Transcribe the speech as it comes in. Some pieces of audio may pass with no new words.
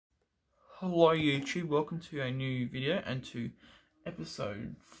Hello YouTube, welcome to a new video and to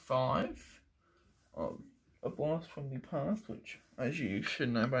episode 5 of A Blast from the Past, which as you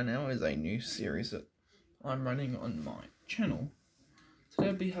should know by now is a new series that I'm running on my channel. Today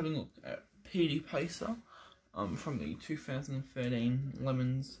I'll be having a look at Petey from the 2013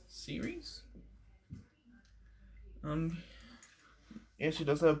 Lemons series. Yes, he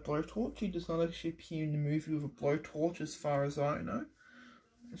does have Blowtorch. He does not actually appear in the movie with a blowtorch as far as I know.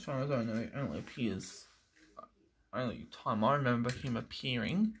 As far as I know, it only appears, only time I remember him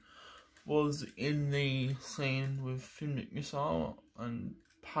appearing was in the scene with Finn McMissile and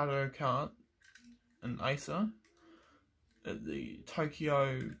Pato Kart and Acer at the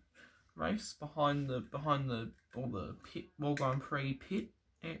Tokyo race behind the World Grand Prix pit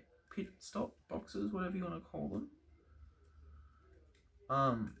stop boxes, whatever you want to call them.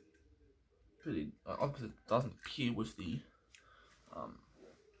 But it obviously doesn't appear with the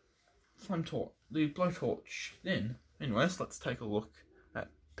the blowtorch then. Anyways, let's take a look at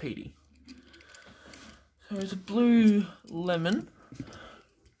Petey. So it's a blue lemon.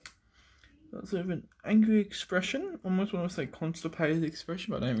 Got sort of an angry expression, almost want to say constipated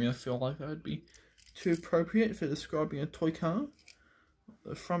expression, but I don't really feel like that would be too appropriate for describing a toy car.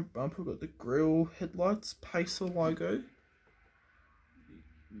 The front bumper got the grille, headlights, Pacer logo,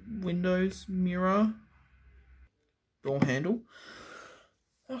 windows, mirror, door handle.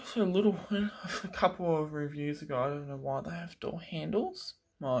 Also, a couple of reviews ago, I don't know why they have door handles.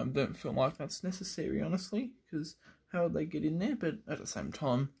 I don't feel like that's necessary, honestly, because how would they get in there? But at the same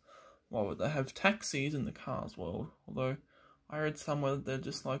time, why would they have taxis in the cars world? Although, I read somewhere that they're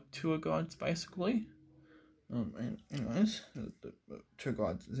just like tour guides, basically. Anyways, the tour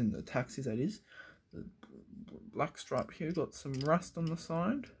guides is in the taxis, that is. The black stripe here, got some rust on the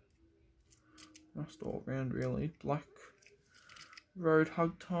side. Rust all around, really. Black road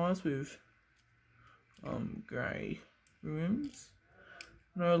hug tyres with grey rims.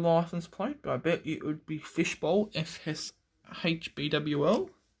 No license plate, but I bet it would be Fishbowl FSHBWL.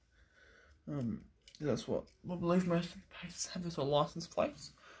 That's what I believe most of the places have as a license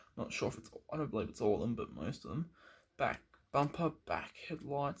plates. Not sure if it's I don't believe it's all of them, but most of them. Back bumper, back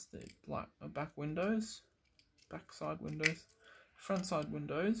headlights, the black back windows, back side windows, front side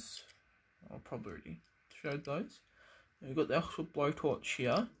windows. I'll probably already showed those. We've got the actual blowtorch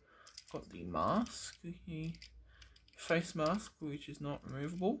here. Got the mask, the face mask, which is not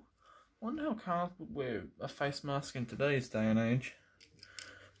removable. I wonder how cars would wear a face mask in today's day and age.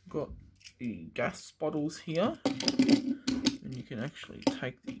 Got the gas bottles here, and you can actually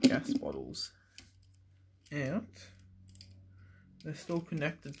take the gas bottles out. They're still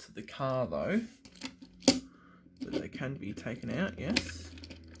connected to the car though, but they can be taken out, yes.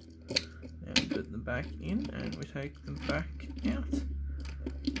 Now we put them back in, and we take them back out,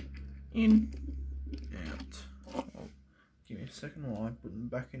 in, out. Oh, give me a second while I put them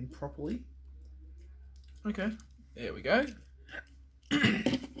back in properly. Okay, there we go.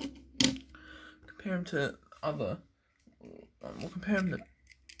 Compare them to other, we'll compare them to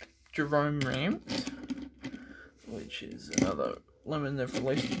Jerome Ramped, which is another lemon they've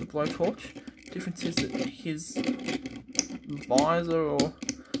released with the blowtorch. Difference is that his visor or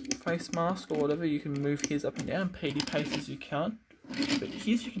face mask or whatever, you can move his up and down. Petey Pace's you can't, but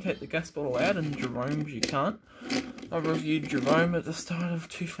his you can take the gas bottle out, and Jerome's you can't. I reviewed Jerome at the start of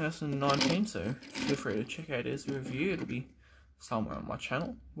 2019, so feel free to check out his review. It'll be somewhere on my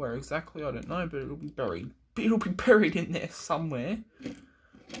channel. Where exactly, I don't know, but it'll be buried. It'll be buried in there somewhere.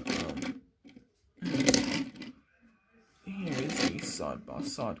 Here is the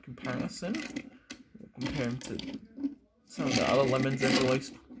side-by-side comparison. We'll compare them to some of the other lemons they've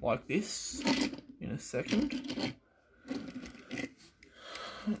released like this in a second.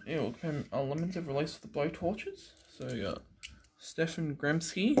 Yeah, we'll compare our lemons they've released with the blowtorches. So we got Stefan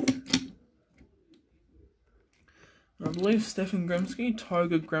Gremsky. I believe Stefan Gremsky,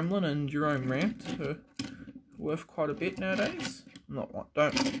 Tiger Gremlin, and Jerome Ramped are worth quite a bit nowadays. Don't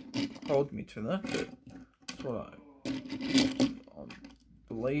hold me to that, but that's what I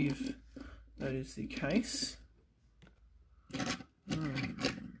believe that is the case.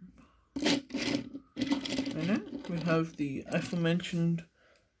 And then we have the aforementioned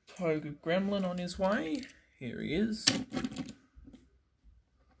Tiger Gremlin on his way. Here he is.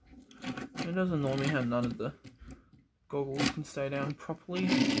 It doesn't normally have none of the goggles can stay down properly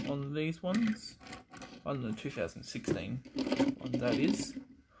on these ones. On the 2016 one, that is.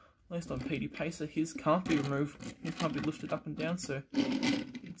 At least on Petey Pacer, his can't be removed. His can't be lifted up and down, so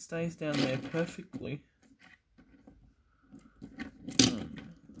it stays down there perfectly.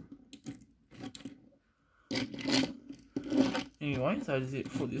 anyway, that is it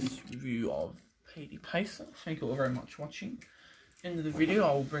for this review of Petey Pacer. Thank you all very much for watching. End of the video,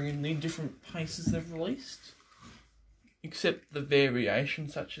 I will bring in the different pacers they've released, except the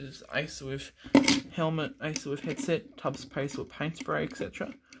variations such as Acer with helmet, Acer with headset, Tubbs Pacer with paint spray,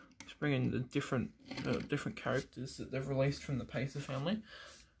 etc. Just bring in the different characters that they've released from the Pacer family.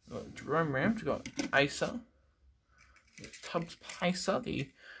 We've got Jerome Ram, we've got Acer, Tubbs Pacer, the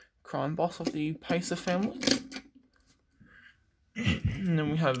crime boss of the Pacer family. And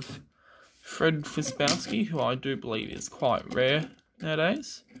then we have Fred Fisbowski, who I do believe is quite rare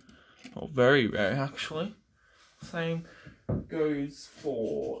nowadays. Or very rare, actually. Same goes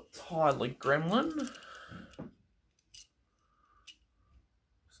for Tyler Gremlin.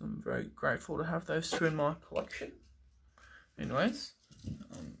 So I'm very grateful to have those two in my collection. Anyways,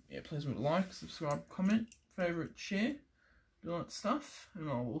 yeah, please like, subscribe, comment, favourite, share, do all that stuff. And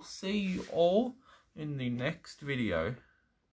I will see you all in the next video.